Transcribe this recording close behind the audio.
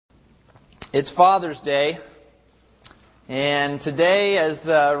It's Father's Day, and today, as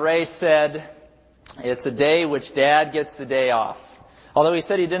Ray said, it's a day which Dad gets the day off. Although he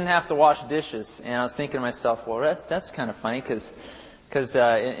said he didn't have to wash dishes, and I was thinking to myself, well, that's kind of funny, because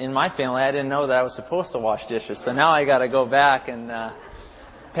in my family I didn't know that I was supposed to wash dishes, so now I got to go back and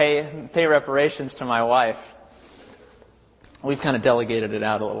pay reparations to my wife. We've kind of delegated it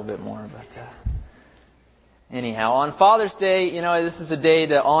out a little bit more, but anyhow, on Father's Day, this is a day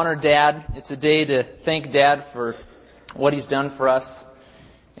to honor Dad. It's a day to thank Dad for what he's done for us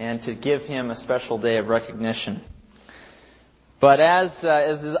and to give him a special day of recognition. But as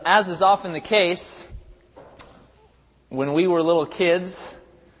is often the case, when we were little kids,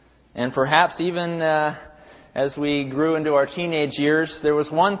 and perhaps even as we grew into our teenage years, there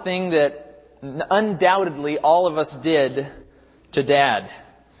was one thing that undoubtedly all of us did to Dad.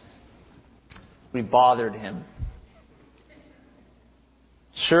 We bothered him.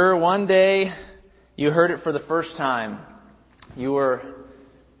 Sure, one day you heard it for the first time. You were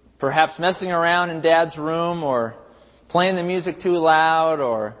perhaps messing around in Dad's room, or playing the music too loud,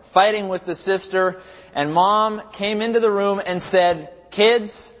 or fighting with the sister, and Mom came into the room and said,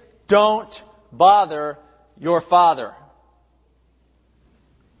 "Kids, don't bother your father."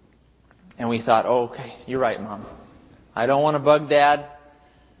 And we thought, oh, okay, you're right, Mom. I don't want to bug Dad.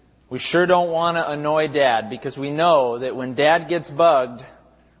 We sure don't want to annoy Dad, because we know that when Dad gets bugged,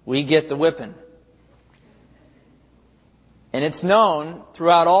 we get the whipping. And it's known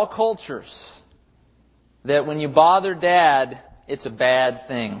throughout all cultures that when you bother Dad, it's a bad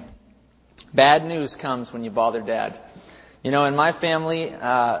thing. Bad news comes when you bother Dad. In my family,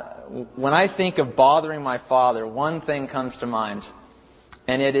 when I think of bothering my father, one thing comes to mind,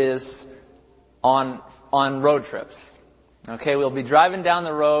 and it is on road trips. Okay, we'll be driving down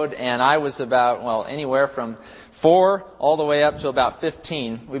the road, and I was about, anywhere from 4 all the way up to about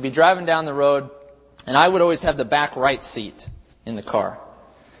 15. We'd be driving down the road, and I would always have the back right seat in the car.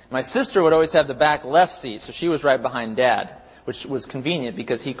 My sister would always have the back left seat, so she was right behind Dad, which was convenient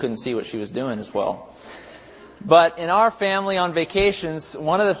because he couldn't see what she was doing as well. But in our family on vacations,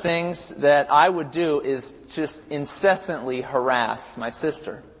 one of the things that I would do is just incessantly harass my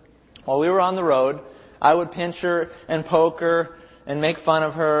sister. While we were on the road, I would pinch her and poke her and make fun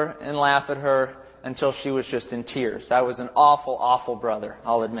of her and laugh at her until she was just in tears. I was an awful, awful brother,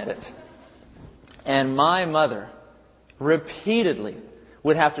 I'll admit it. And my mother repeatedly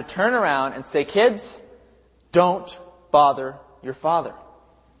would have to turn around and say, "Kids, don't bother your father."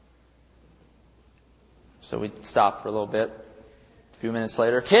 So we'd stop for a little bit. A few minutes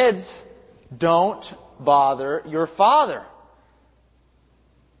later, "Kids, don't bother your father."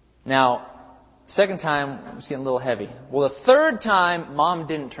 Now, second time, it was getting a little heavy. Well, the third time, Mom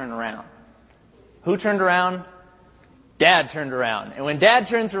didn't turn around. Who turned around? Dad turned around. And when Dad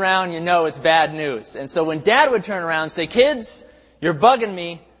turns around, it's bad news. And so when Dad would turn around and say, "Kids, you're bugging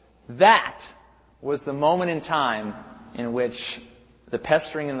me," that was the moment in time in which the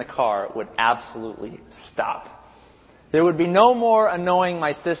pestering in the car would absolutely stop. There would be no more annoying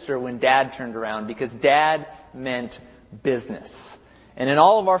my sister when Dad turned around, because Dad meant business. And in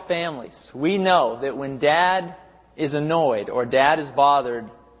all of our families, we know that when Dad is annoyed or Dad is bothered,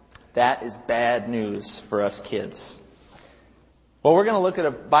 that is bad news for us kids. Well, we're going to look at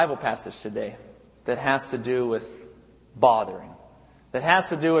a Bible passage today that has to do with bothering, that has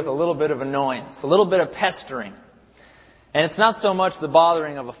to do with a little bit of annoyance, a little bit of pestering. And it's not so much the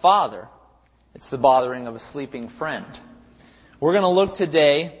bothering of a father, it's the bothering of a sleeping friend. We're going to look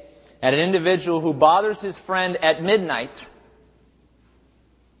today at an individual who bothers his friend at midnight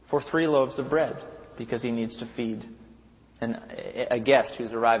for 3 loaves of bread because he needs to feed a guest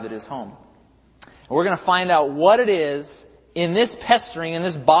who's arrived at his home. And we're going to find out what it is in this pestering and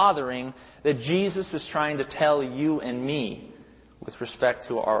this bothering that Jesus is trying to tell you and me with respect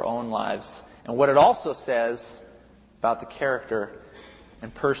to our own lives, and what it also says about the character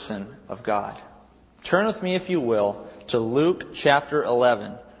and person of God. Turn with me, if you will, to Luke chapter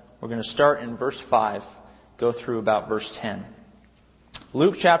 11. We're going to start in verse 5, go through about verse 10.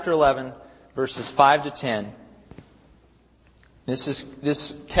 Luke chapter 11, verses 5 to 10.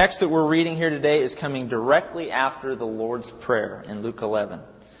 This text that we're reading here today is coming directly after the Lord's Prayer in Luke 11,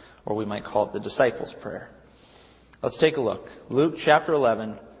 or we might call it the Disciples' Prayer. Let's take a look. Luke chapter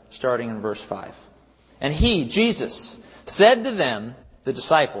 11, starting in verse 5. "And he, Jesus, said to them," the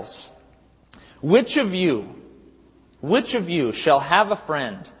disciples, Which of you shall have a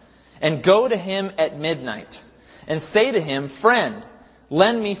friend, and go to him at midnight, and say to him, 'Friend,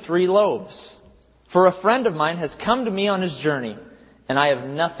 lend me 3 loaves, for a friend of mine has come to me on his journey, and I have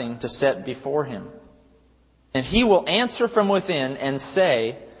nothing to set before him.' And he will answer from within and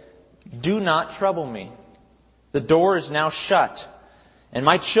say, Do not trouble me. The door is now shut, and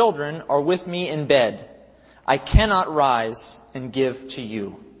my children are with me in bed. I cannot rise and give to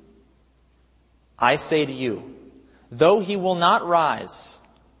you. I say to you, though he will not rise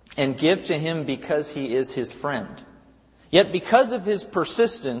and give to him because he is his friend, yet because of his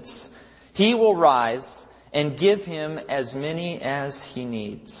persistence, he will rise and give him as many as he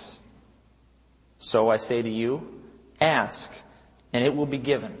needs. So I say to you, ask, and it will be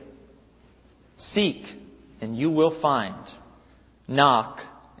given. Seek, and you will find. Knock,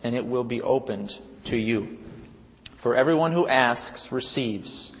 and it will be opened to you. For everyone who asks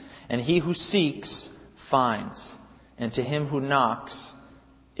receives, and he who seeks finds, and to him who knocks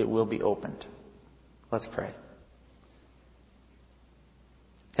it will be opened. Let's pray.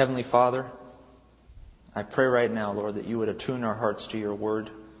 Heavenly Father, I pray right now, Lord, that you would attune our hearts to your word,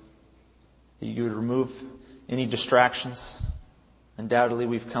 that you would remove any distractions. Undoubtedly,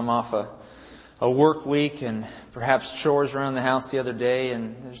 we've come off a work week and perhaps chores around the house the other day,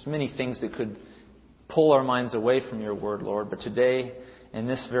 and there's many things that could pull our minds away from your word, Lord. But today, in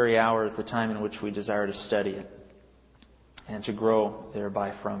this very hour, is the time in which we desire to study it and to grow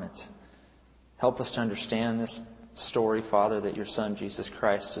thereby from it. Help us to understand this story, Father, that your Son, Jesus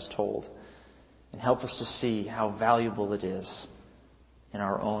Christ, has told. And help us to see how valuable it is in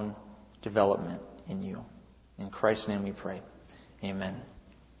our own development in you. In Christ's name we pray. Amen.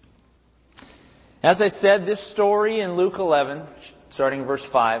 As I said, this story in Luke 11, starting in verse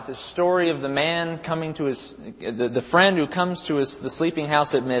 5, the story of the man coming to the friend who comes to the sleeping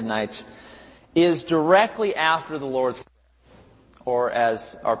house at midnight, is directly after the Lord's Prayer. Or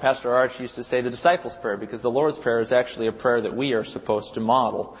as our Pastor Arch used to say, the disciples' prayer, because the Lord's Prayer is actually a prayer that we are supposed to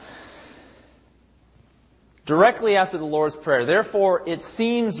model. Directly after the Lord's Prayer. Therefore, it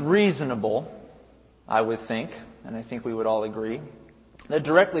seems reasonable, I would think, and I think we would all agree, that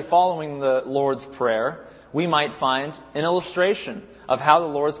directly following the Lord's Prayer, we might find an illustration of how the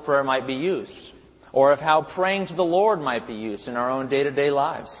Lord's Prayer might be used, or of how praying to the Lord might be used in our own day-to-day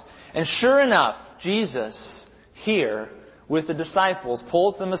lives. And sure enough, Jesus here with the disciples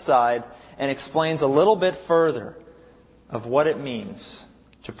pulls them aside and explains a little bit further of what it means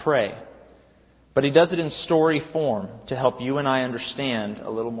to pray. But he does it in story form to help you and I understand a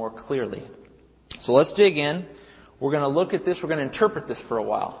little more clearly. So let's dig in. We're going to look at this. We're going to interpret this for a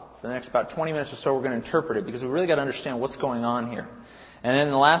while. For the next about 20 minutes or so, we're going to interpret it because we really got to understand what's going on here. And then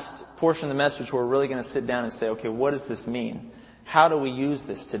in the last portion of the message, we're really going to sit down and say, okay, what does this mean? How do we use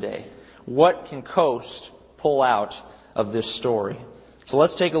this today? What can Coast pull out of this story? So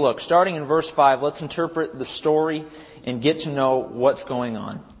let's take a look. Starting in verse 5, let's interpret the story and get to know what's going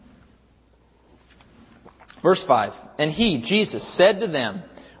on. Verse 5, and he, Jesus, said to them,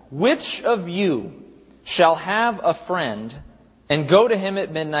 which of you shall have a friend and go to him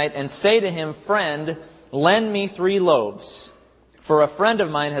at midnight and say to him, friend, lend me 3 loaves, for a friend of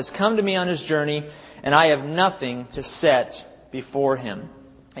mine has come to me on his journey, and I have nothing to set before him.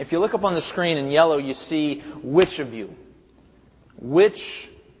 If you look up on the screen in yellow, you see which of you. Which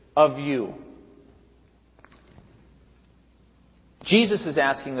of you? Jesus is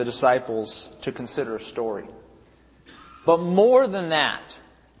asking the disciples to consider a story. But more than that,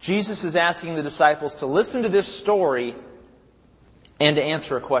 Jesus is asking the disciples to listen to this story and to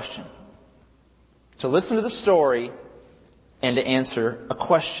answer a question. To listen to the story and to answer a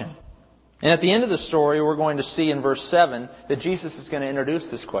question. And at the end of the story, we're going to see in verse 7 that Jesus is going to introduce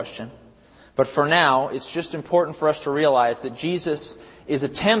this question. But for now, it's just important for us to realize that Jesus is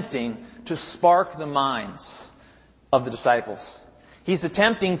attempting to spark the minds of the disciples. He's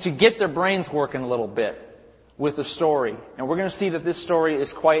attempting to get their brains working a little bit with the story. And we're going to see that this story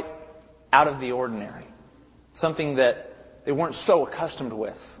is quite out of the ordinary. Something that they weren't so accustomed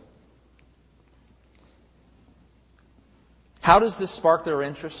with. How does this spark their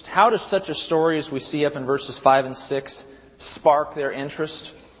interest? How does such a story as we see up in verses 5 and 6 spark their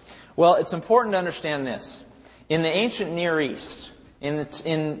interest? Well, it's important to understand this. In the ancient Near East,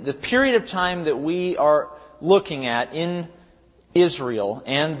 in the period of time that we are looking at in Israel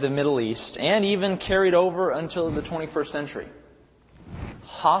and the Middle East, and even carried over until the 21st century,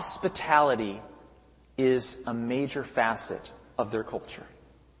 hospitality is a major facet of their culture.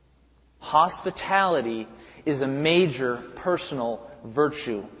 Hospitality is a major personal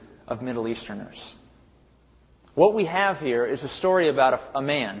virtue of Middle Easterners. What we have here is a story about a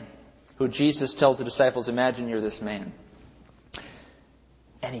man who Jesus tells the disciples, imagine you're this man.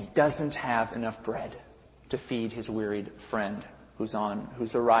 And he doesn't have enough bread to feed his wearied friend who's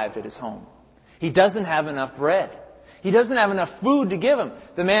arrived at his home. He doesn't have enough bread. He doesn't have enough food to give him.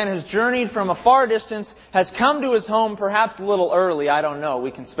 The man has journeyed from a far distance, has come to his home perhaps a little early. I don't know.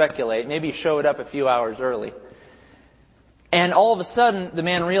 We can speculate. Maybe he showed up a few hours early. And all of a sudden, the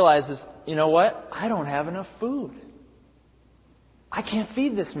man realizes, you know what? I don't have enough food. I can't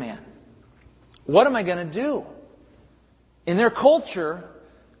feed this man. What am I going to do? In their culture,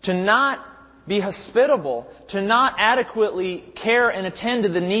 to not be hospitable, to not adequately care and attend to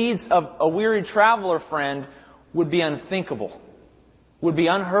the needs of a weary traveler friend would be unthinkable, would be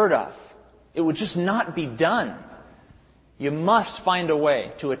unheard of. It would just not be done. You must find a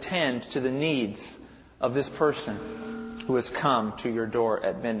way to attend to the needs of this person who has come to your door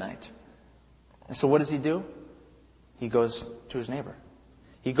at midnight. And so what does he do? He goes to his neighbor.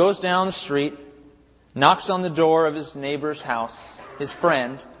 He goes down the street, knocks on the door of his neighbor's house, his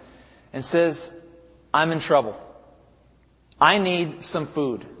friend, and says, I'm in trouble. I need some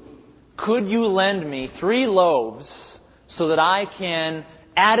food. Could you lend me 3 loaves so that I can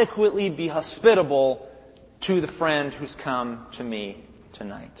adequately be hospitable to the friend who's come to me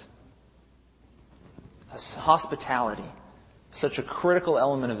tonight? Hospitality, such a critical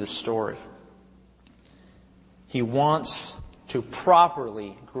element of this story. He wants to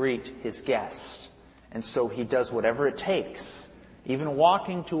properly greet his guest, and so he does whatever it takes. Even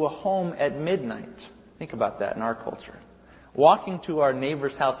walking to a home at midnight. Think about that in our culture. Walking to our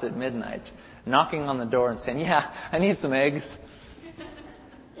neighbor's house at midnight, knocking on the door and saying, yeah, I need some eggs.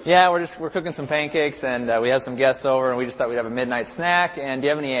 Yeah, we're cooking some pancakes and we have some guests over and we just thought we'd have a midnight snack, and do you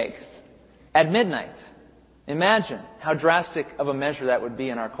have any eggs? At midnight. Imagine how drastic of a measure that would be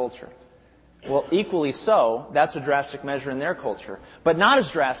in our culture. Well, equally so, that's a drastic measure in their culture. But not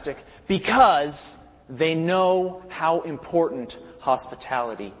as drastic because they know how important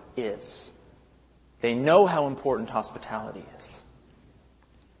hospitality is. They know how important hospitality is.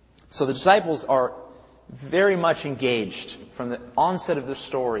 So the disciples are very much engaged from the onset of this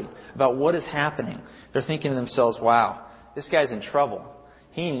story about what is happening. They're thinking to themselves, wow, this guy's in trouble.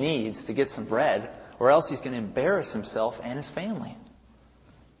 He needs to get some bread or else he's going to embarrass himself and his family.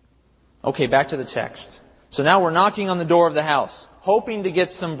 Okay, back to the text. So now we're knocking on the door of the house, hoping to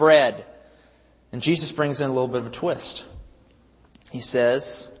get some bread. And Jesus brings in a little bit of a twist. He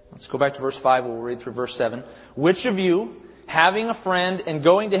says, let's go back to verse 5, we'll read through verse 7. Which of you, having a friend and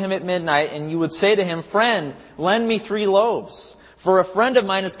going to him at midnight, and you would say to him, Friend, lend me 3 loaves, for a friend of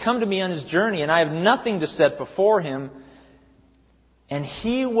mine has come to me on his journey, and I have nothing to set before him, and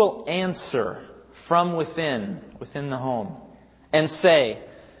he will answer from within the home, and say,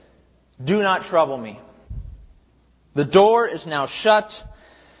 Do not trouble me. The door is now shut.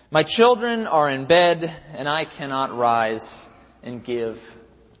 My children are in bed, and I cannot rise and give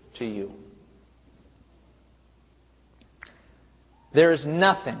to you. There is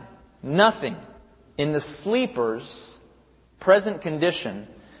nothing in the sleeper's present condition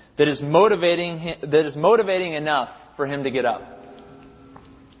that is motivating enough for him to get up,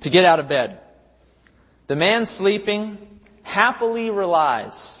 to get out of bed. The man sleeping happily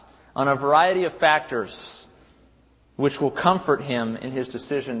relies on a variety of factors which will comfort him in his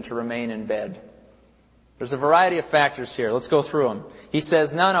decision to remain in bed. There's a variety of factors here. Let's go through them. He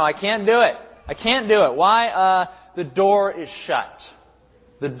says, No, I can't do it. I can't do it. Why? The door is shut.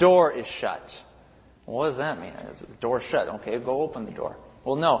 The door is shut. Well, what does that mean? Is the door shut? Okay, go open the door.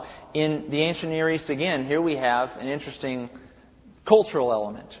 Well, no. In the ancient Near East, again, here we have an interesting cultural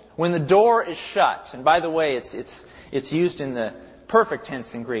element. When the door is shut, and by the way, it's used in the perfect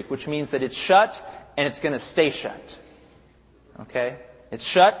tense in Greek, which means that it's shut and it's going to stay shut. Okay? It's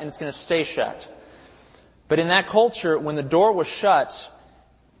shut and it's going to stay shut. But in that culture, when the door was shut,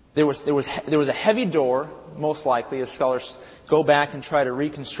 there was a heavy door, most likely, as scholars go back and try to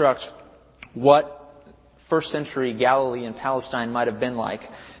reconstruct what first century Galilee and Palestine might have been like.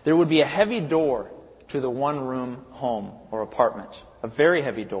 There would be a heavy door to the one-room home or apartment. A very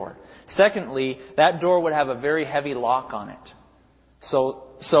heavy door. Secondly, that door would have a very heavy lock on it.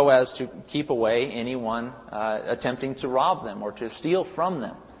 So as to keep away anyone attempting to rob them or to steal from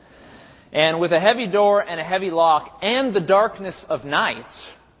them. And with a heavy door and a heavy lock and the darkness of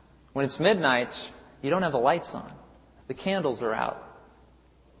night, when it's midnight, you don't have the lights on. The candles are out.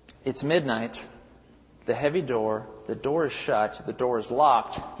 It's midnight. The heavy door, the door is shut, the door is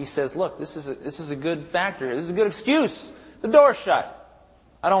locked. He says, look, this is a good factor here. This is a good excuse. The door's shut.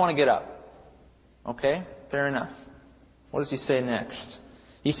 I don't want to get up. Okay, fair enough. What does he say next?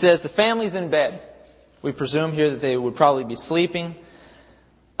 He says the family's in bed. We presume here that they would probably be sleeping.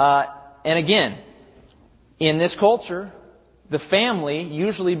 And again, in this culture, the family,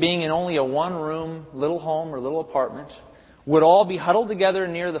 usually being in only a one-room little home or little apartment, would all be huddled together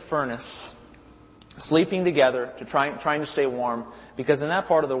near the furnace, sleeping together, trying to stay warm, because in that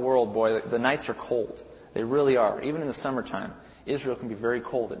part of the world, boy, the nights are cold. They really are. Even in the summertime, Israel can be very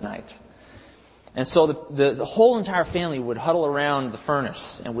cold at night. And so the whole entire family would huddle around the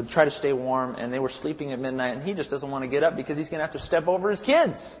furnace and would try to stay warm, and they were sleeping at midnight, and he just doesn't want to get up because he's going to have to step over his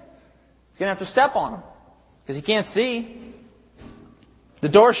kids. He's going to have to step on them because he can't see. The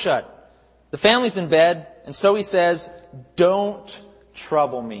door's shut. The family's in bed, and so he says, "Don't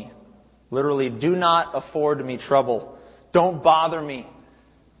trouble me." Literally, do not afford me trouble. Don't bother me.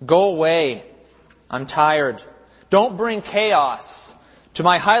 Go away. I'm tired. Don't bring chaos to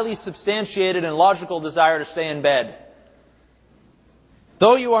my highly substantiated and logical desire to stay in bed.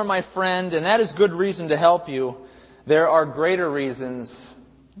 Though you are my friend, and that is good reason to help you, there are greater reasons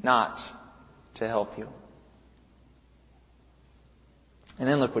not to help you. And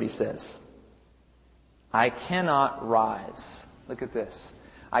then look what he says. I cannot rise. Look at this.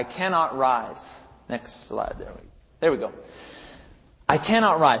 I cannot rise. Next slide. There we go. I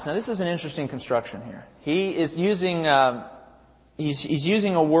cannot rise. Now this is an interesting construction here. He is using he's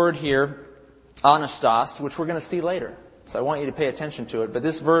using a word here, anastas, which we're going to see later. So I want you to pay attention to it. But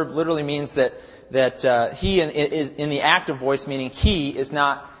this verb literally means that he is in the active voice, meaning he is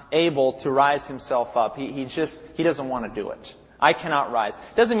not able to rise himself up. He doesn't want to do it. I cannot rise.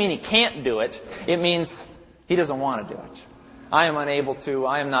 Doesn't mean he can't do it. It means he doesn't want to do it. I am unable to.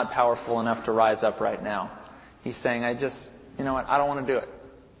 I am not powerful enough to rise up right now. He's saying, you know what? I don't want to do it.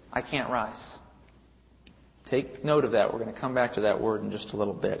 I can't rise. Take note of that. We're going to come back to that word in just a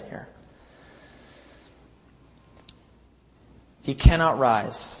little bit here. He cannot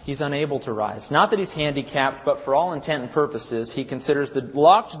rise. He's unable to rise. Not that he's handicapped, but for all intent and purposes, he considers the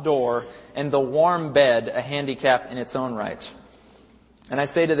locked door and the warm bed a handicap in its own right. And I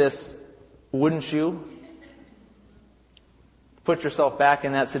say to this, wouldn't you put yourself back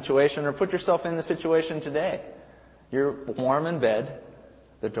in that situation, or put yourself in the situation today? You're warm in bed,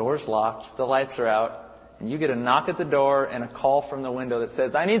 the door's locked, the lights are out, and you get a knock at the door and a call from the window that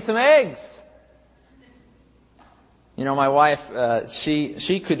says, "I need some eggs." You know, my wife,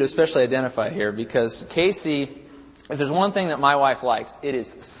 she could especially identify here, because Casey, if there's one thing that my wife likes, it is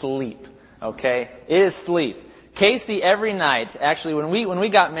sleep. Okay? It is sleep. Casey, every night, actually, when we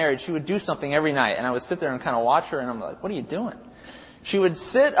got married, she would do something every night, and I would sit there and kind of watch her, and I'm like, "What are you doing?" She would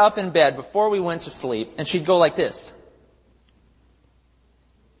sit up in bed before we went to sleep, and she'd go like this.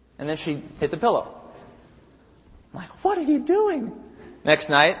 And then she'd hit the pillow. I'm like, "What are you doing?" Next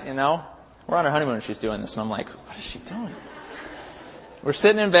night, we're on our honeymoon and she's doing this, and I'm like, "What is she doing?" We're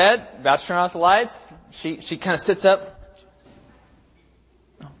sitting in bed, about to turn off the lights. She kind of sits up,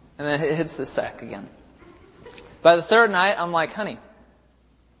 and then hits the sack again. By the third night, I'm like, "Honey,"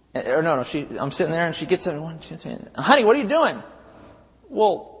 I'm sitting there and she gets up, 1, 2, 3. "Honey, what are you doing?"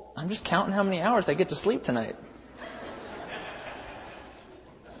 "Well, I'm just counting how many hours I get to sleep tonight."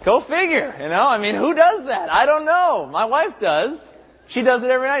 Go figure, who does that? I don't know. My wife does. She does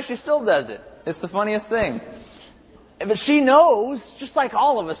it every night. She still does it. It's the funniest thing. But she knows, just like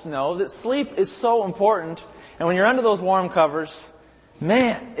all of us know, that sleep is so important. And when you're under those warm covers,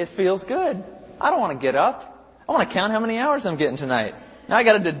 man, it feels good. I don't want to get up. I want to count how many hours I'm getting tonight. Now I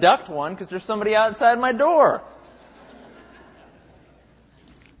got to deduct one because there's somebody outside my door.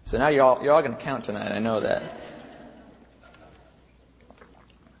 So now you're all going to count tonight. I know that.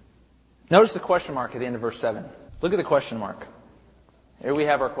 Notice the question mark at the end of verse 7. Look at the question mark. Here we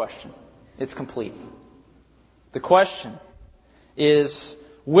have our question. It's complete. The question is,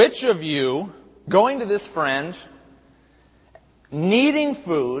 which of you, going to this friend, needing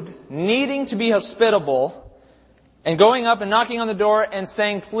food, needing to be hospitable, and going up and knocking on the door and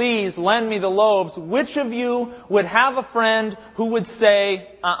saying, "Please lend me the loaves," which of you would have a friend who would say,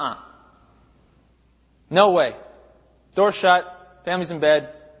 "No way. Door shut, family's in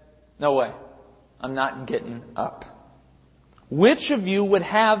bed. No way. I'm not getting up"? Which of you would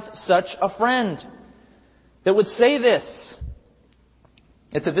have such a friend that would say this?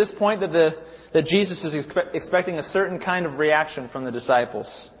 It's at this point that Jesus is expecting a certain kind of reaction from the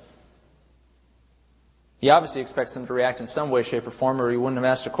disciples. He obviously expects them to react in some way, shape, or form, or he wouldn't have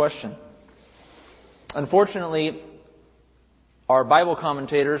asked a question. Unfortunately, our Bible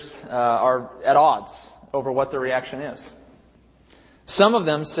commentators are at odds over what the reaction is. Some of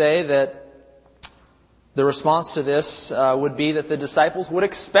them say that the response to this would be that the disciples would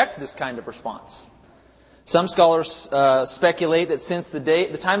expect this kind of response. Some scholars speculate that since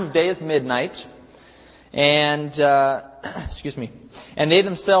the time of day is midnight, and and they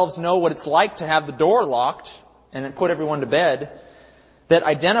themselves know what it's like to have the door locked and then put everyone to bed, that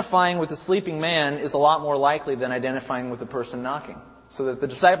identifying with the sleeping man is a lot more likely than identifying with the person knocking. So that the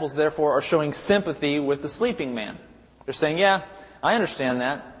disciples, therefore, are showing sympathy with the sleeping man. They're saying, yeah, I understand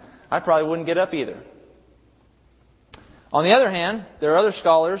that. I probably wouldn't get up either. On the other hand, there are other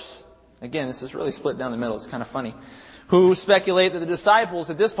scholars, again, this is really split down the middle, it's kind of funny, who speculate that the disciples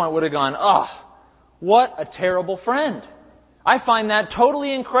at this point would have gone, what a terrible friend. I find that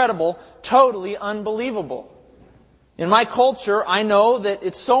totally incredible, totally unbelievable. In my culture, I know that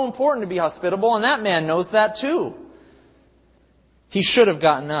it's so important to be hospitable, and that man knows that too. He should have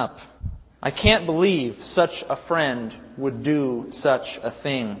gotten up. I can't believe such a friend would do such a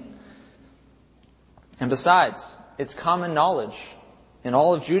thing. And besides, it's common knowledge in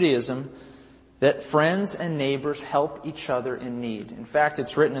all of Judaism that friends and neighbors help each other in need. In fact,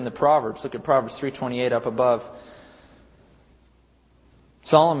 it's written in the Proverbs. Look at Proverbs 3:28 up above.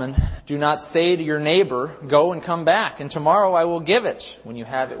 Solomon, do not say to your neighbor, go and come back, and tomorrow I will give it when you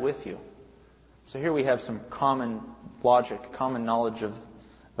have it with you. So here we have some common logic, common knowledge of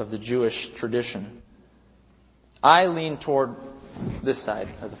the Jewish tradition. I lean toward this side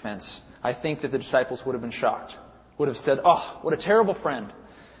of the fence. I think that the disciples would have been shocked. Would have said, what a terrible friend.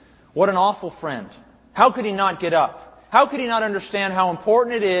 What an awful friend. How could he not get up? How could he not understand how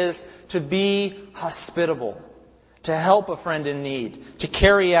important it is to be hospitable, to help a friend in need, to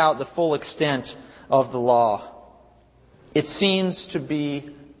carry out the full extent of the law? It seems to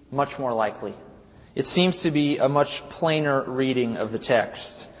be much more likely. It seems to be a much plainer reading of the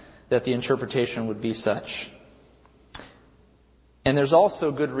text that the interpretation would be such. And there's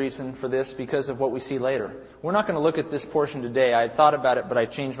also good reason for this because of what we see later. We're not going to look at this portion today. I had thought about it, but I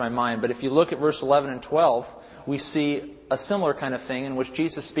changed my mind. But if you look at verse 11 and 12, we see a similar kind of thing in which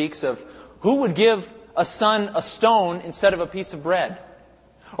Jesus speaks of who would give a son a stone instead of a piece of bread?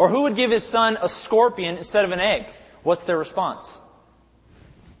 Or who would give his son a scorpion instead of an egg? What's their response?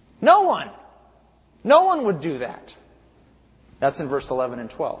 No one. No one would do that. That's in verse 11 and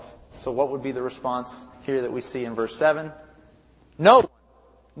 12. So what would be the response here that we see in verse 7? No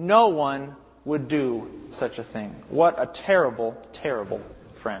one would do such a thing. What a terrible, terrible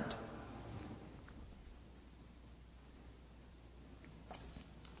friend.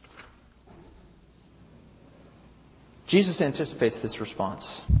 Jesus anticipates this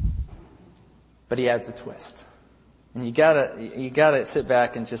response, but he adds a twist. And you gotta sit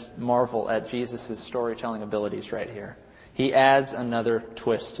back and just marvel at Jesus' storytelling abilities right here. He adds another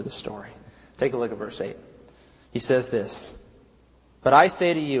twist to the story. Take a look at verse 8. He says this, but I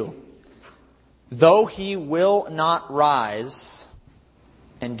say to you, though he will not rise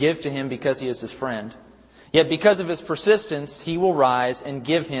and give to him because he is his friend, yet because of his persistence, he will rise and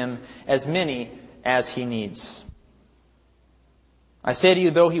give him as many as he needs. I say to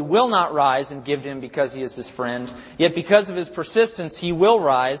you, though he will not rise and give to him because he is his friend, yet because of his persistence, he will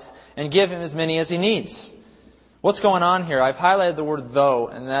rise and give him as many as he needs. What's going on here? I've highlighted the word though,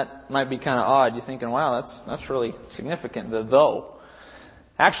 and that might be kind of odd. You're thinking, wow, that's really significant, the though.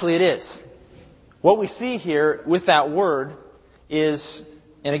 Actually, it is. What we see here with that word is,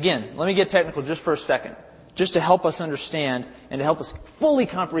 and again, let me get technical just for a second, just to help us understand and to help us fully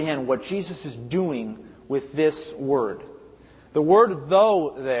comprehend what Jesus is doing with this word. The word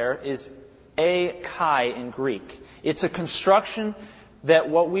though there is kai in Greek. It's a construction that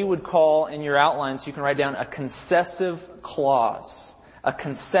what we would call in your outlines, you can write down a concessive clause. A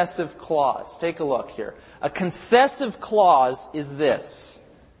concessive clause. Take a look here. A concessive clause is this.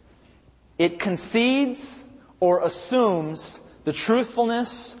 It concedes or assumes the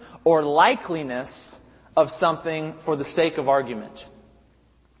truthfulness or likeliness of something for the sake of argument.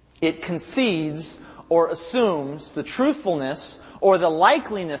 It concedes or assumes the truthfulness or the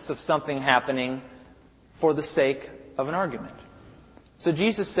likeliness of something happening for the sake of an argument. So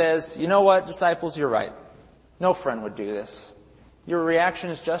Jesus says, you know what, disciples, you're right. No friend would do this. Your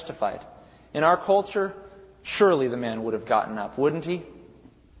reaction is justified. In our culture, surely the man would have gotten up, wouldn't he?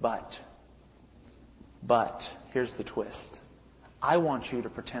 But, here's the twist. I want you to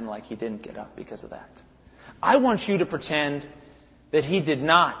pretend like he didn't get up because of that. I want you to pretend that he did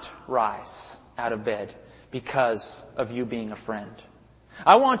not rise out of bed because of you being a friend.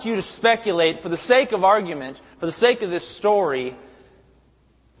 I want you to speculate for the sake of argument, for the sake of this story.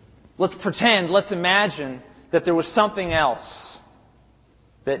 Let's pretend, let's imagine that there was something else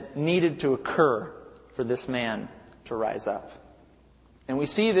that needed to occur for this man to rise up. And we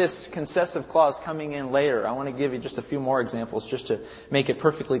see this concessive clause coming in later. I want to give you just a few more examples just to make it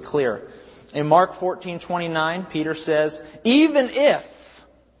perfectly clear. In Mark 14:29, Peter says, even if,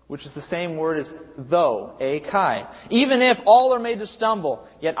 which is the same word as though, kai, even if all are made to stumble,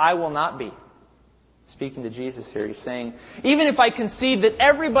 yet I will not be. Speaking to Jesus here, he's saying, even if I concede that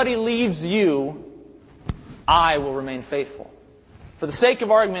everybody leaves you, I will remain faithful. For the sake of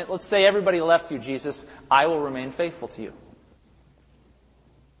argument, let's say everybody left you, Jesus. I will remain faithful to you.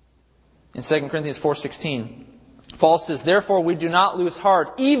 In 2 Corinthians 4:16, Paul says, therefore we do not lose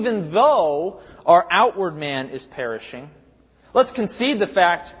heart, even though our outward man is perishing. Let's concede the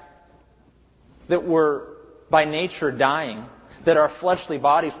fact that we're by nature dying, that our fleshly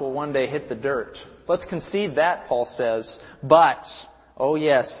bodies will one day hit the dirt. Let's concede that, Paul says. But, oh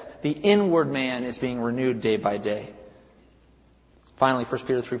yes, the inward man is being renewed day by day. Finally, 1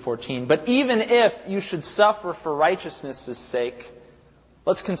 Peter 3:14, but even if you should suffer for righteousness' sake,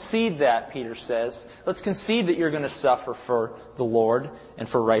 let's concede that, Peter says. Let's concede that you're going to suffer for the Lord and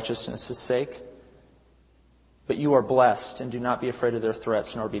for righteousness' sake. But you are blessed, and do not be afraid of their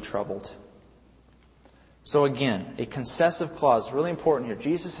threats, nor be troubled. So again, a concessive clause, really important here.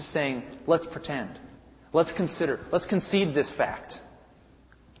 Jesus is saying, let's pretend. Let's consider. Let's concede this fact.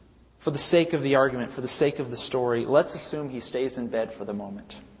 For the sake of the argument, for the sake of the story, let's assume he stays in bed for the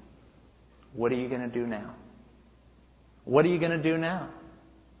moment. What are you going to do now? What are you going to do now?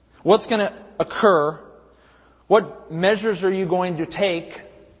 What's going to occur? What measures are you going to take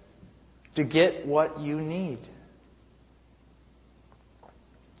to get what you need?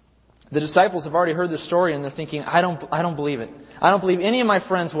 The disciples have already heard this story and they're thinking, I don't believe it. I don't believe any of my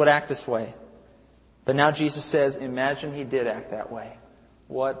friends would act this way. But now Jesus says, imagine he did act that way.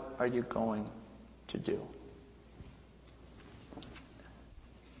 What are you going to do?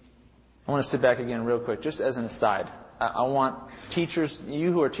 I want to sit back again real quick, just as an aside. I want teachers,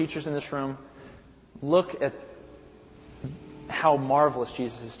 you who are teachers in this room, look at how marvelous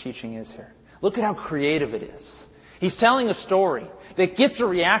Jesus' teaching is here. Look at how creative it is. He's telling a story that gets a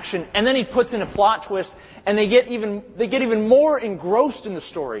reaction, and then he puts in a plot twist, and they get even more engrossed in the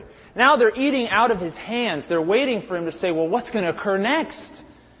story. Now they're eating out of his hands. They're waiting for him to say, well, what's going to occur next?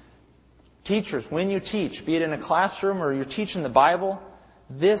 Teachers, when you teach, be it in a classroom or you're teaching the Bible,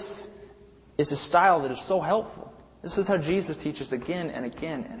 this is a style that is so helpful. This is how Jesus teaches again and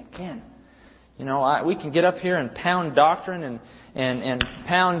again and again. You know, we can get up here and pound doctrine and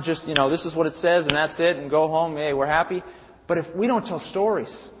pound just, this is what it says and that's it, and go home, hey, we're happy. But if we don't tell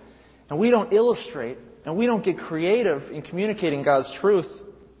stories and we don't illustrate and we don't get creative in communicating God's truth,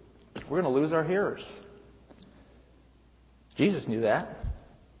 we're going to lose our hearers. Jesus knew that.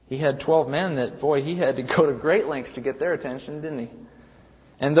 He had 12 men that, he had to go to great lengths to get their attention, didn't he?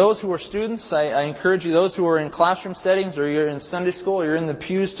 And those who are students, I encourage you, those who are in classroom settings or you're in Sunday school or you're in the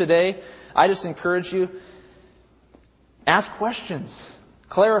pews today, I just encourage you, ask questions,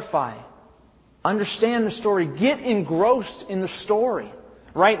 clarify, understand the story, get engrossed in the story.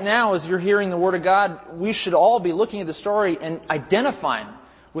 Right now, as you're hearing the Word of God, we should all be looking at the story and identifying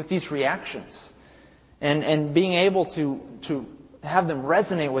with these reactions and being able to have them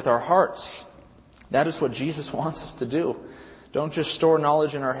resonate with our hearts. That is what Jesus wants us to do. Don't just store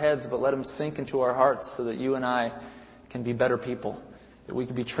knowledge in our heads, but let them sink into our hearts so that you and I can be better people, that we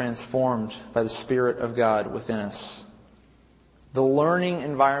can be transformed by the Spirit of God within us. The learning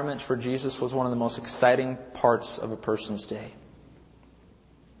environment for Jesus was one of the most exciting parts of a person's day.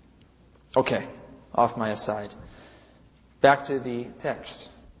 Okay, off my aside. Back to the text.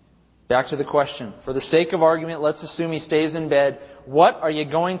 Back to the question. For the sake of argument, let's assume he stays in bed. What are you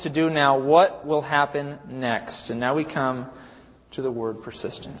going to do now? What will happen next? And now we come to the word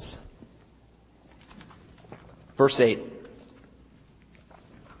persistence. Verse 8.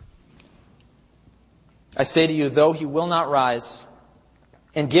 I say to you, though he will not rise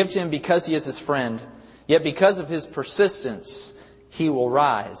and give to him because he is his friend, yet because of his persistence, he will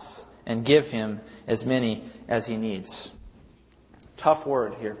rise and give him as many as he needs. Tough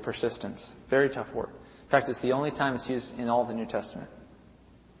word here, persistence. Very tough word. In fact, it's the only time it's used in all of the New Testament.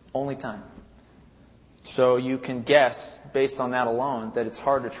 Only time. So you can guess, based on that alone, that it's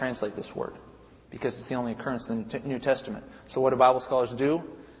hard to translate this word because it's the only occurrence in the New Testament. So what do Bible scholars do?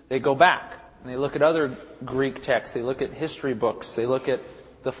 They go back and they look at other Greek texts. They look at history books. They look at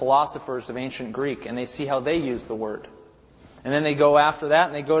the philosophers of ancient Greek and they see how they use the word. And then they go after that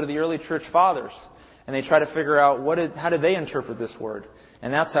and they go to the early church fathers and they try to figure out how did they interpret this word.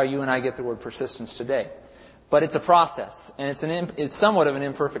 And that's how you and I get the word persistence today. But it's a process, and it's somewhat of an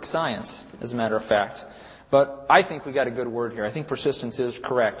imperfect science, as a matter of fact. But I think we got a good word here. I think persistence is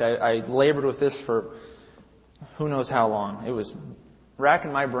correct. I labored with this for who knows how long. It was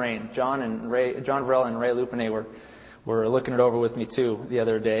racking my brain. John Varela and Ray Lupinet were looking it over with me too the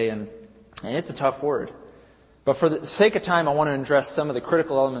other day, and it's a tough word. But for the sake of time, I want to address some of the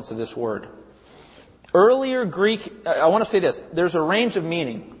critical elements of this word. Earlier Greek, I want to say this, there's a range of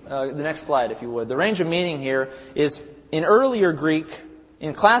meaning. The next slide, if you would. The range of meaning here is, in earlier Greek,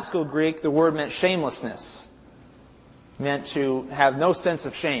 in classical Greek, the word meant shamelessness. meant to have no sense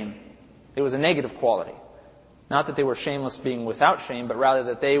of shame. It was a negative quality. Not that they were shameless being without shame, but rather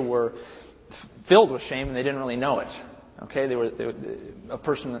that they were filled with shame and they didn't really know it. Okay, they were a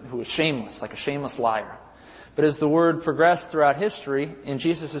person who was shameless, like a shameless liar. But as the word progressed throughout history, in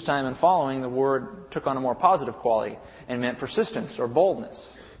Jesus' time and following, the word took on a more positive quality and meant persistence or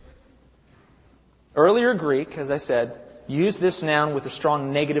boldness. Earlier Greek, as I said, used this noun with a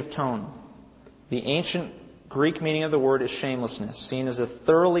strong negative tone. The ancient Greek meaning of the word is shamelessness, seen as a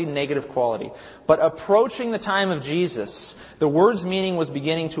thoroughly negative quality. But approaching the time of Jesus, the word's meaning was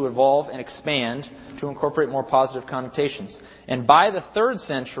beginning to evolve and expand to incorporate more positive connotations. And by the 3rd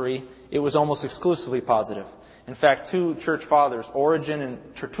century, it was almost exclusively positive. In fact, 2 church fathers, Origen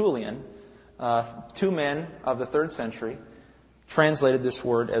and Tertullian, 2 men of the 3rd century, translated this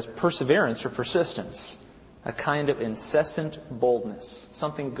word as perseverance or persistence, a kind of incessant boldness,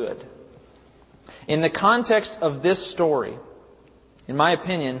 something good. In the context of this story, in my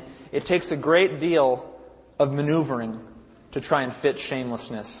opinion, it takes a great deal of maneuvering to try and fit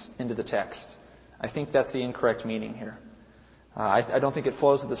shamelessness into the text. I think that's the incorrect meaning here. I don't think it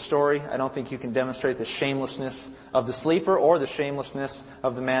flows with the story. I don't think you can demonstrate the shamelessness of the sleeper or the shamelessness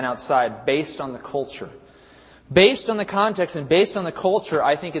of the man outside based on the culture. Based on the context and based on the culture,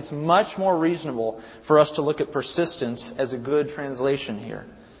 I think it's much more reasonable for us to look at persistence as a good translation here.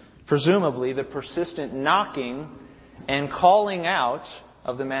 Presumably the persistent knocking and calling out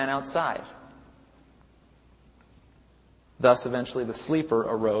of the man outside. Thus, eventually the sleeper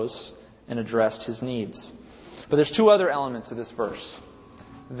arose and addressed his needs. But there's 2 other elements of this verse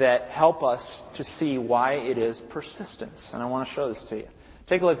that help us to see why it is persistence. And I want to show this to you.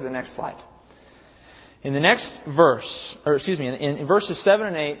 Take a look at the next slide. In the next verse, in verses 7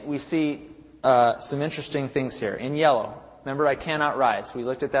 and 8, we see some interesting things here. In yellow, remember, I cannot rise. We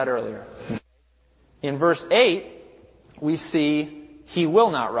looked at that earlier. In verse 8, we see he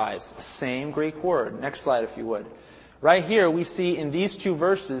will not rise. Same Greek word. Next slide, if you would. Right here, we see in these 2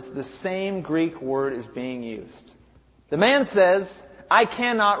 verses, the same Greek word is being used. The man says, I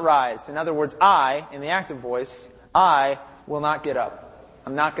cannot rise. In other words, I, in the active voice, I will not get up.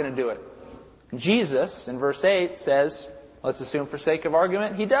 I'm not going to do it. Jesus, in verse 8, says, let's assume for sake of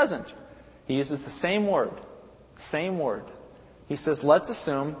argument, he doesn't. He uses the same word. Same word. He says, let's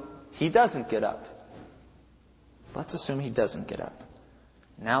assume he doesn't get up. Let's assume he doesn't get up.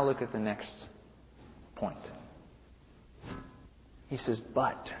 Now look at the next point. He says,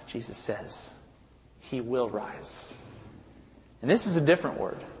 but, Jesus says, he will rise. And this is a different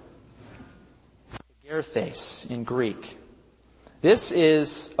word. Gerthes in Greek. This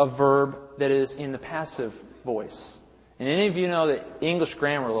is a verb that is in the passive voice. And any of you know the English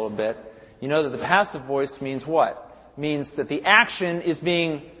grammar a little bit, you know that the passive voice means what? Means that the action is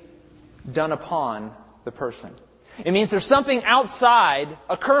being done upon the person. It means there's something outside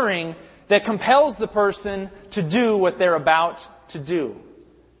occurring that compels the person to do what they're about to do.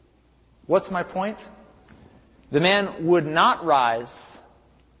 What's my point? The man would not rise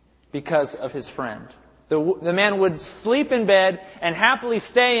because of his friend. The man would sleep in bed and happily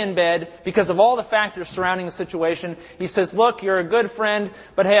stay in bed because of all the factors surrounding the situation. He says, look, you're a good friend,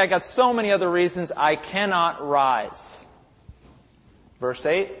 but hey, I got so many other reasons I cannot rise. Verse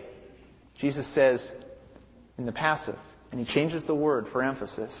 8, Jesus says in the passive, and he changes the word for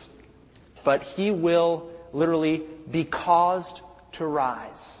emphasis, but he will literally be caused to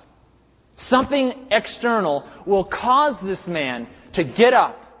rise. Something external will cause this man to get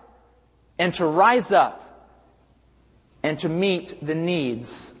up and to rise up and to meet the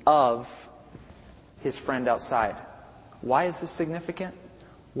needs of his friend outside. Why is this significant?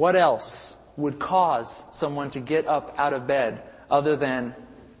 What else would cause someone to get up out of bed other than...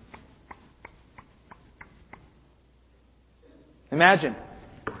 Imagine,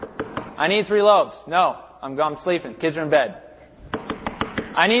 I need 3 loaves. No, I'm sleeping. Kids are in bed.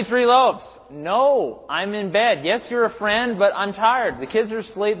 I need 3 loaves. No, I'm in bed. Yes, you're a friend, but I'm tired. The kids are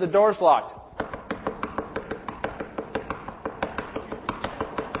asleep. The door's locked.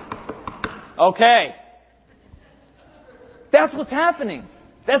 Okay. That's what's happening.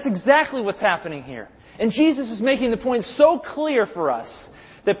 That's exactly what's happening here. And Jesus is making the point so clear for us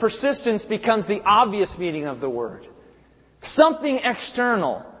that persistence becomes the obvious meaning of the word. Something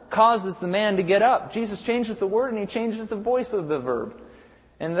external causes the man to get up. Jesus changes the word and he changes the voice of the verb.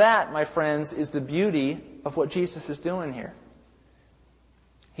 And that, my friends, is the beauty of what Jesus is doing here.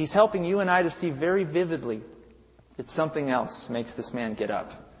 He's helping you and I to see very vividly that something else makes this man get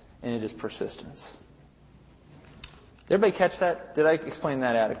up. And it is persistence. Did everybody catch that? Did I explain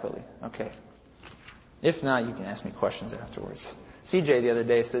that adequately? Okay. If not, you can ask me questions afterwards. CJ the other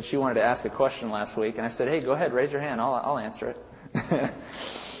day said she wanted to ask a question last week, and I said, hey, go ahead, raise your hand. I'll answer it.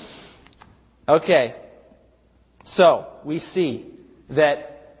 Okay. So, we see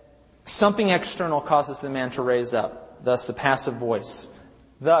that something external causes the man to raise up, thus the passive voice.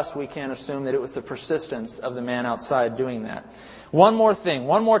 Thus, we can assume that it was the persistence of the man outside doing that. One more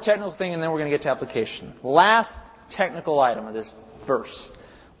technical thing, and then we're going to get to application. Last technical item of this verse.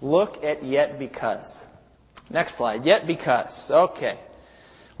 Look at yet because. Next slide. Yet because. Okay.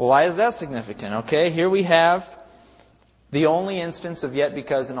 Well, why is that significant? Okay, here we have the only instance of yet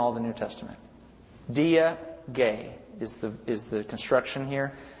because in all the New Testament. Dia ge is the construction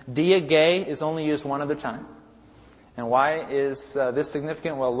here. Dia ge is only used one other time. And why is this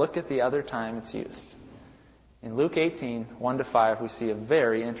significant? Well, look at the other time it's used. In Luke 18, 1-5, we see a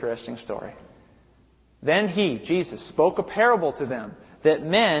very interesting story. Then he, Jesus, spoke a parable to them that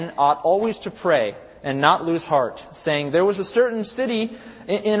men ought always to pray and not lose heart, saying, in a certain city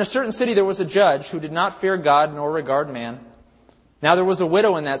there was a judge who did not fear God nor regard man. Now there was a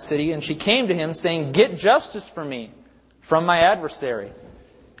widow in that city, and she came to him, saying, get justice for me from my adversary.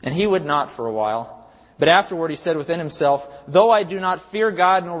 And he would not for a while. But afterward he said within himself, though I do not fear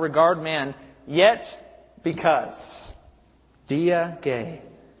God nor regard man, yet because, dia ge,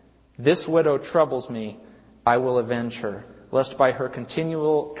 this widow troubles me, I will avenge her, lest by her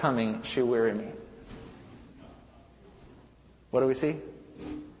continual coming she weary me. What do we see?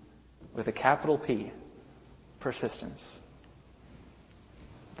 With a capital P, persistence.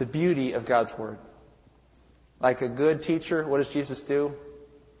 The beauty of God's Word. Like a good teacher, what does Jesus do?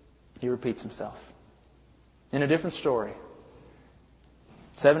 He repeats himself. In a different story.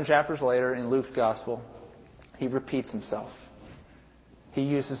 7 chapters later in Luke's Gospel, he repeats himself. He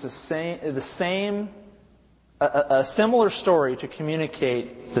uses a similar story to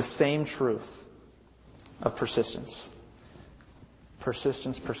communicate the same truth of persistence.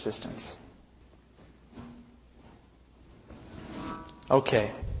 Persistence.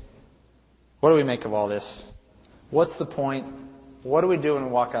 Okay. What do we make of all this? What's the point? What do we do when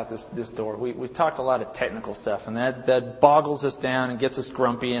we walk out this door? We've talked a lot of technical stuff, and that boggles us down and gets us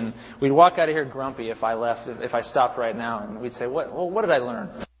grumpy. And we'd walk out of here grumpy if I stopped right now, and we'd say, what did I learn?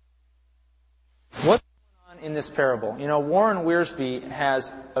 What's going on in this parable? Warren Wiersbe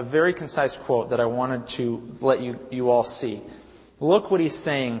has a very concise quote that I wanted to let you all see. Look what he's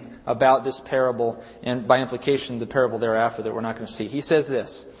saying about this parable, and by implication, the parable thereafter that we're not going to see. He says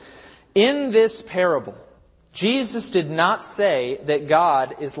this, in this parable, Jesus did not say that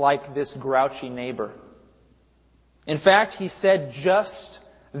God is like this grouchy neighbor. In fact, he said just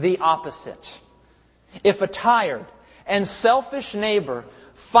the opposite. If a tired and selfish neighbor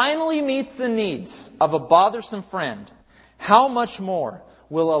finally meets the needs of a bothersome friend, how much more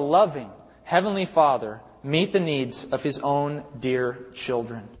will a loving Heavenly Father meet the needs of His own dear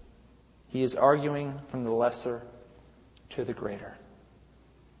children? He is arguing from the lesser to the greater.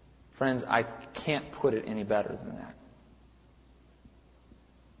 Friends, I can't put it any better than that.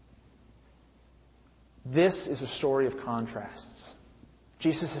 This is a story of contrasts.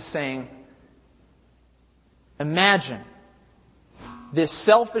 Jesus is saying, imagine this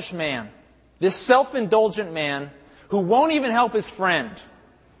selfish man, this self-indulgent man who won't even help his friend.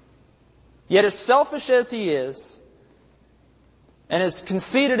 Yet as selfish as he is, and as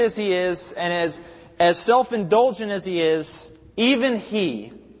conceited as he is, and as self-indulgent as he is, even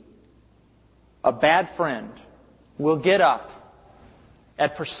he, a bad friend, will get up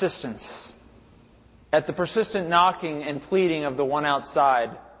at persistence, at the persistent knocking and pleading of the one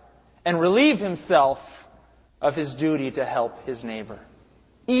outside, and relieve himself of his duty to help his neighbor.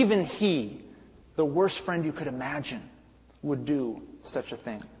 Even he, the worst friend you could imagine, would do such a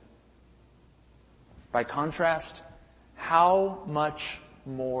thing. By contrast, how much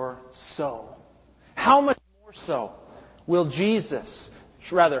more so? How much more so will Jesus,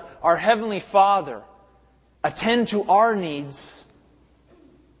 our Heavenly Father, attend to our needs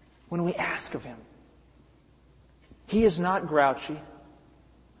when we ask of Him? He is not grouchy.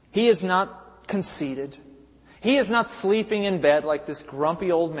 He is not conceited. He is not sleeping in bed like this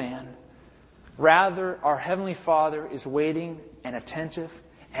grumpy old man. Rather, our Heavenly Father is waiting and attentive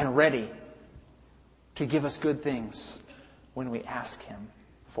and ready to give us good things when we ask Him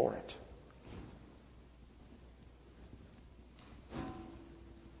for it.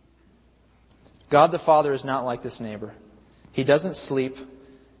 God the Father is not like this neighbor. He doesn't sleep.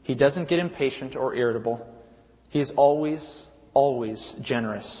 He doesn't get impatient or irritable. He is always, always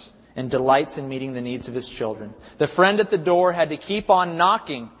generous and delights in meeting the needs of His children. The friend at the door had to keep on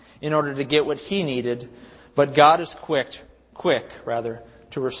knocking in order to get what he needed, but God is quick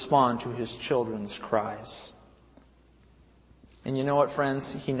to respond to His children's cries. And you know what,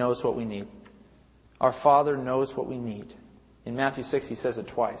 friends? He knows what we need. Our Father knows what we need. In Matthew 6, He says it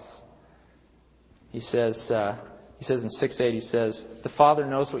twice. He says in 6:8, He says, the Father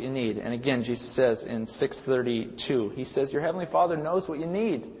knows what you need. And again, Jesus says in 6:32, He says, your Heavenly Father knows what you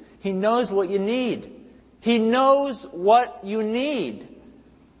need. He knows what you need. He knows what you need.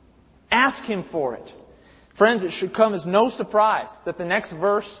 Ask Him for it. Friends, it should come as no surprise that the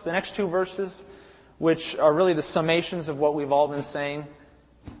next two verses, which are really the summations of what we've all been saying,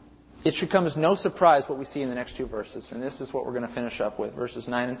 it should come as no surprise what we see in the next two verses. And this is what we're going to finish up with, verses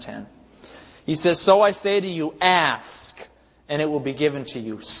 9 and 10. He says, so I say to you, ask, and it will be given to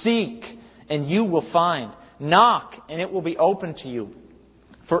you. Seek, and you will find. Knock, and it will be opened to you.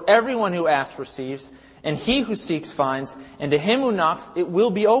 For everyone who asks receives, and he who seeks finds, and to him who knocks it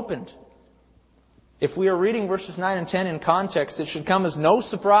will be opened. If we are reading verses 9 and 10 in context, it should come as no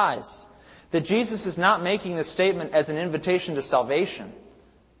surprise that Jesus is not making this statement as an invitation to salvation,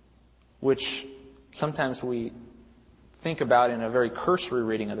 which sometimes we think about in a very cursory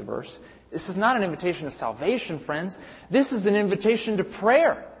reading of the verse. This is not an invitation to salvation, friends. This is an invitation to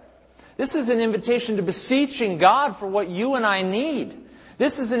prayer. This is an invitation to beseeching God for what you and I need.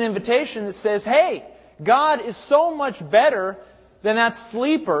 This is an invitation that says, hey, God is so much better than that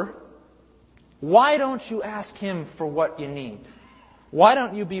sleeper. Why don't you ask Him for what you need? Why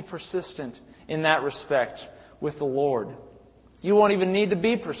don't you be persistent in that respect with the Lord? You won't even need to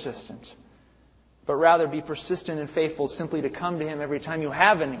be persistent, but rather be persistent and faithful simply to come to Him every time you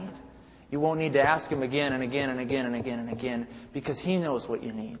have a need. You won't need to ask Him again and again and again and again and again because He knows what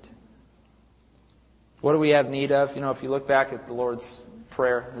you need. What do we have need of? If you look back at the Lord's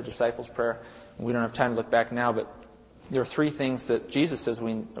Prayer, the disciples' prayer, we don't have time to look back now, but there are three things that Jesus says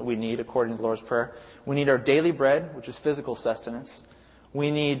we need according to the Lord's Prayer. We need our daily bread, which is physical sustenance. We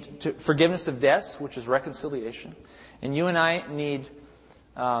need forgiveness of debts, which is reconciliation. And you and I need...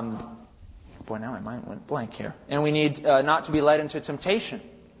 now my mind went blank here. And we need not to be led into temptation,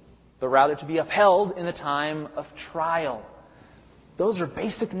 but rather to be upheld in the time of trial. Those are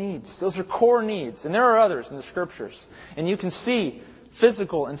basic needs. Those are core needs. And there are others in the Scriptures. And you can see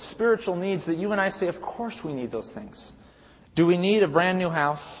physical and spiritual needs that you and I say, of course we need those things. Do we need a brand new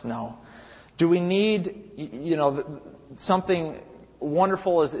house? No. Do we need, something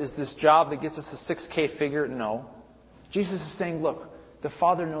wonderful as this job that gets us a 6K figure? No. Jesus is saying, look, the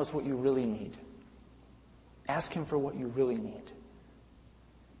Father knows what you really need. Ask Him for what you really need.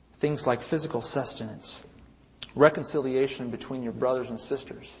 Things like physical sustenance, reconciliation between your brothers and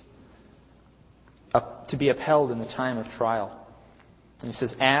sisters, to be upheld in the time of trial. And He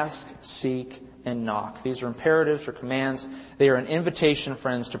says, ask, seek, and knock. These are imperatives or commands. They are an invitation,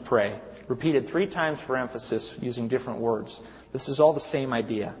 friends, to pray. Repeated 3 times for emphasis using different words. This is all the same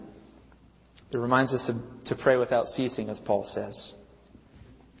idea. It reminds us to pray without ceasing, as Paul says.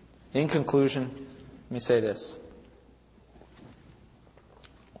 In conclusion, let me say this.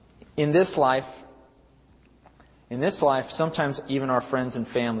 In this life, sometimes even our friends and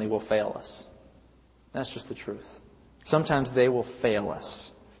family will fail us. That's just the truth. Sometimes they will fail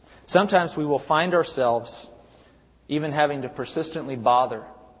us. Sometimes we will find ourselves even having to persistently bother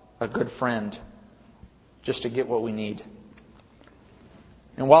a good friend just to get what we need.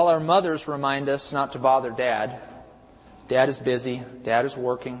 And while our mothers remind us not to bother Dad, Dad is busy, Dad is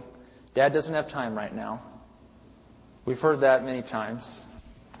working, Dad doesn't have time right now. We've heard that many times,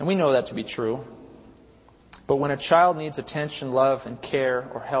 and we know that to be true. But when a child needs attention, love, and care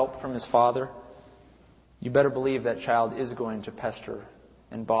or help from his father, you better believe that child is going to pester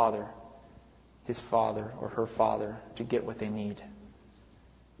and bother his father or her father to get what they need.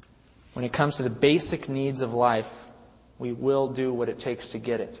 When it comes to the basic needs of life, we will do what it takes to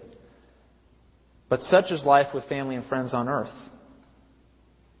get it. But such is life with family and friends on earth.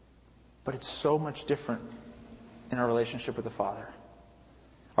 But it's so much different in our relationship with the Father.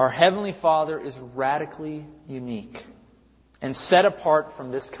 Our Heavenly Father is radically unique and set apart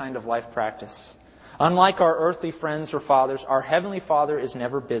from this kind of life practice. Unlike our earthly friends or fathers, our Heavenly Father is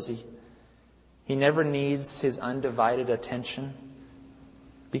never busy. He never needs His undivided attention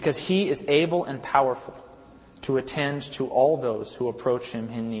because He is able and powerful to attend to all those who approach Him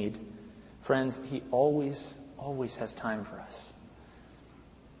in need. Friends, He always has time for us.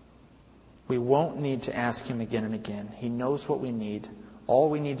 We won't need to ask Him again and again. He knows what we need. All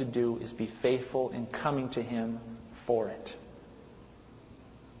we need to do is be faithful in coming to Him for it.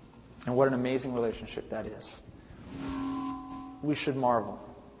 And what an amazing relationship that is. We should marvel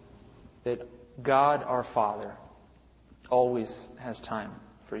that God, our Father, always has time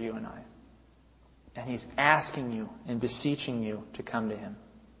for you and I. And He's asking you and beseeching you to come to Him.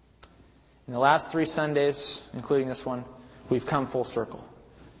 In the last 3 Sundays, including this one, We've come full circle.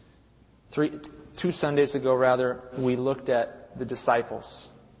 2 Sundays ago, we looked at the disciples.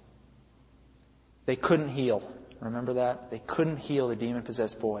 They couldn't heal. Remember that? They couldn't heal the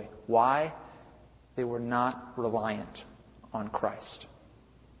demon-possessed boy. Why? They were not reliant on Christ.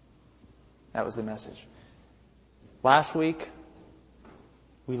 That was the message. Last week,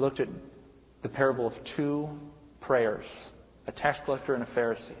 we looked at the parable of 2 prayers, a tax collector and a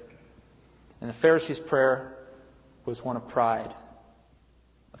Pharisee. And the Pharisee's prayer was one of pride,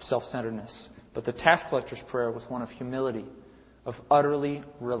 of self-centeredness. But the tax collector's prayer was one of humility, of utterly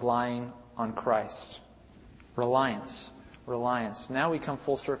relying on Christ. Reliance. Now we come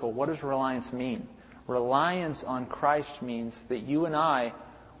full circle. What does reliance mean? Reliance on Christ means that you and I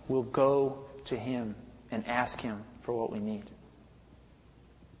will go to Him and ask Him for what we need.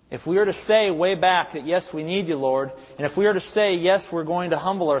 If we are to say way back that, yes, we need you, Lord, and if we are to say, yes, we're going to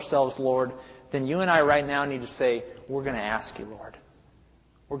humble ourselves, Lord, then you and I right now need to say, we're going to ask you, Lord.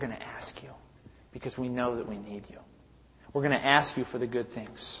 We're going to ask you because we know that we need you. We're going to ask you for the good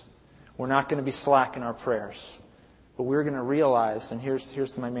things. We're not going to be slack in our prayers. But we're going to realize, and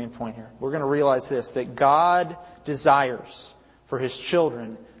here's my main point here, we're going to realize this, that God desires for His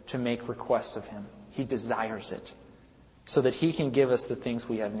children to make requests of Him. He desires it so that He can give us the things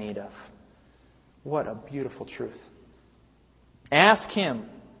we have need of. What a beautiful truth. Ask Him.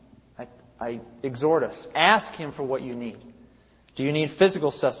 I exhort us. Ask Him for what you need. Do you need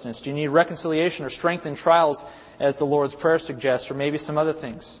physical sustenance? Do you need reconciliation or strength in trials, as the Lord's Prayer suggests, or maybe some other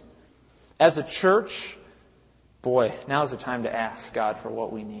things? As a church, boy, now is the time to ask God for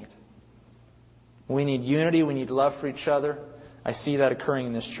what we need. We need unity. We need love for each other. I see that occurring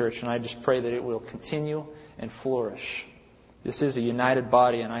in this church, and I just pray that it will continue and flourish. This is a united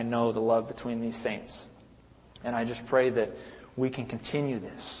body, and I know the love between these saints. And I just pray that we can continue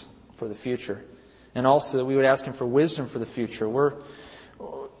this for the future. And also that we would ask Him for wisdom for the future.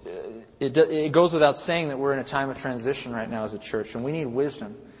 It goes without saying that we're in a time of transition right now as a church, and we need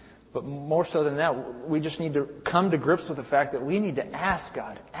wisdom. But more so than that, we just need to come to grips with the fact that we need to ask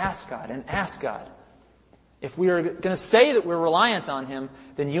God, and ask God. If we are going to say that we're reliant on Him,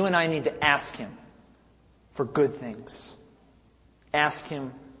 then you and I need to ask Him for good things. Ask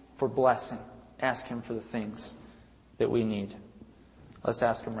Him for blessing. Ask Him for the things that we need. Let's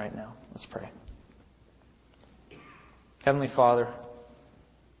ask Him right now. Let's pray. Heavenly Father,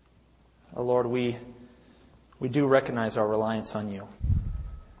 oh Lord, we do recognize our reliance on You.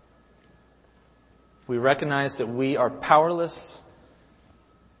 We recognize that we are powerless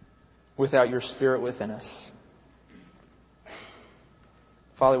without Your Spirit within us.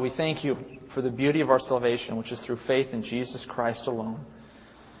 Father, we thank You for the beauty of our salvation, which is through faith in Jesus Christ alone.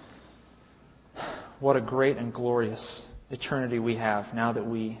 What a great and glorious eternity we have now that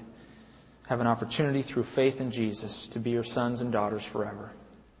we have an opportunity through faith in Jesus to be Your sons and daughters forever.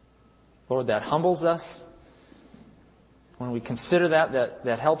 Lord, that humbles us. When we consider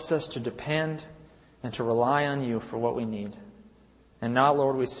that helps us to depend and to rely on You for what we need. And now,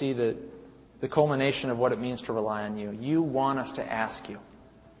 Lord, we see the culmination of what it means to rely on You. You want us to ask You.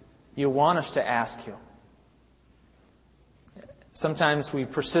 You want us to ask You. Sometimes we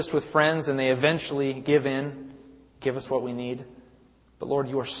persist with friends and they eventually give in, give us what we need. But Lord,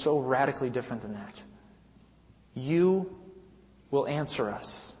 You are so radically different than that. You will answer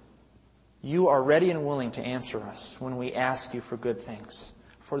us. You are ready and willing to answer us when we ask You for good things,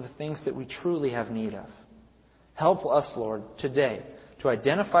 for the things that we truly have need of. Help us, Lord, today to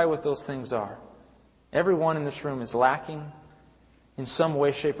identify what those things are. Everyone in this room is lacking in some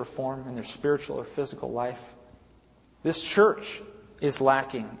way, shape, or form in their spiritual or physical life. This church is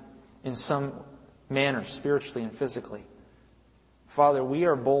lacking in some manner, spiritually and physically. Father, we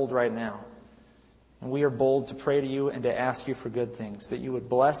are bold right now. And we are bold to pray to You and to ask You for good things. That You would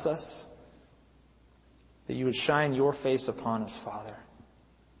bless us. That You would shine Your face upon us, Father.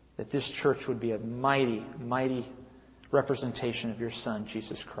 That this church would be a mighty, mighty representation of Your Son,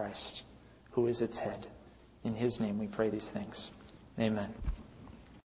 Jesus Christ, who is its head. In His name we pray these things. Amen.